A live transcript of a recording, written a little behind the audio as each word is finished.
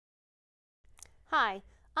Hi,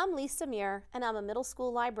 I'm Lisa Muir, and I'm a middle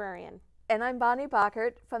school librarian. And I'm Bonnie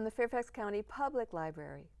Bochert from the Fairfax County Public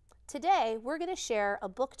Library. Today, we're going to share a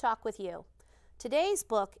book talk with you. Today's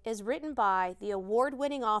book is written by the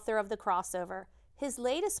award-winning author of The Crossover. His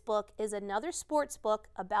latest book is another sports book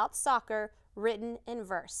about soccer written in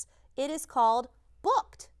verse. It is called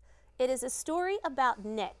Booked. It is a story about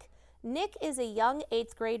Nick. Nick is a young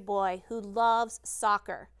 8th grade boy who loves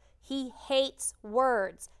soccer. He hates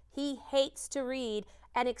words. He hates to read,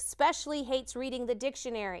 and especially hates reading the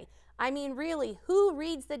dictionary. I mean, really, who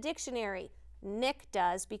reads the dictionary? Nick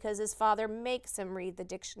does, because his father makes him read the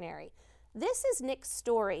dictionary. This is Nick's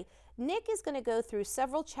story. Nick is going to go through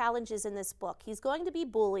several challenges in this book. He's going to be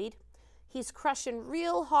bullied. He's crushing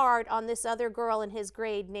real hard on this other girl in his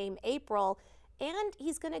grade named April, and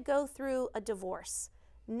he's going to go through a divorce.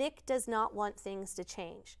 Nick does not want things to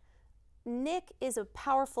change. Nick is a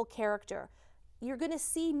powerful character. You're going to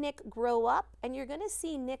see Nick grow up, and you're going to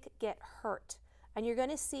see Nick get hurt, and you're going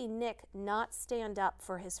to see Nick not stand up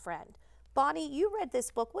for his friend. Bonnie, you read this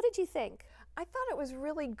book. What did you think? I thought it was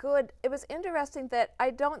really good. It was interesting that I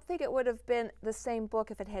don't think it would have been the same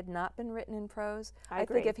book if it had not been written in prose. I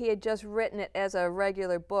agree. think if he had just written it as a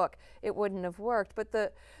regular book, it wouldn't have worked. But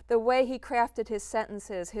the way he crafted his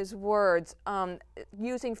sentences, his words,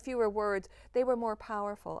 using fewer words, they were more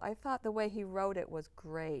powerful. I thought the way he wrote it was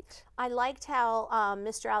great. I liked how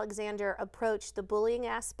Mr. Alexander approached the bullying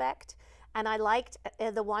aspect. And I liked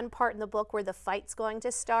the one part in the book where the fight's going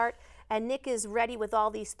to start, and Nick is ready with all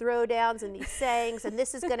these throwdowns and these sayings, and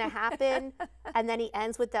this is going to happen, and then he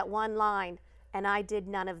ends with that one line, and I did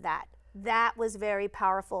none of that. That was very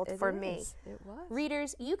powerful for me. It was.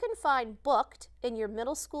 Readers, you can find Booked in your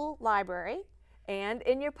middle school library. And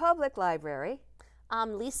in your public library.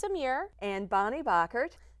 I'm Lisa Muir. And Bonnie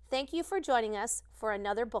Bochert. Thank you for joining us for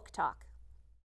another book talk.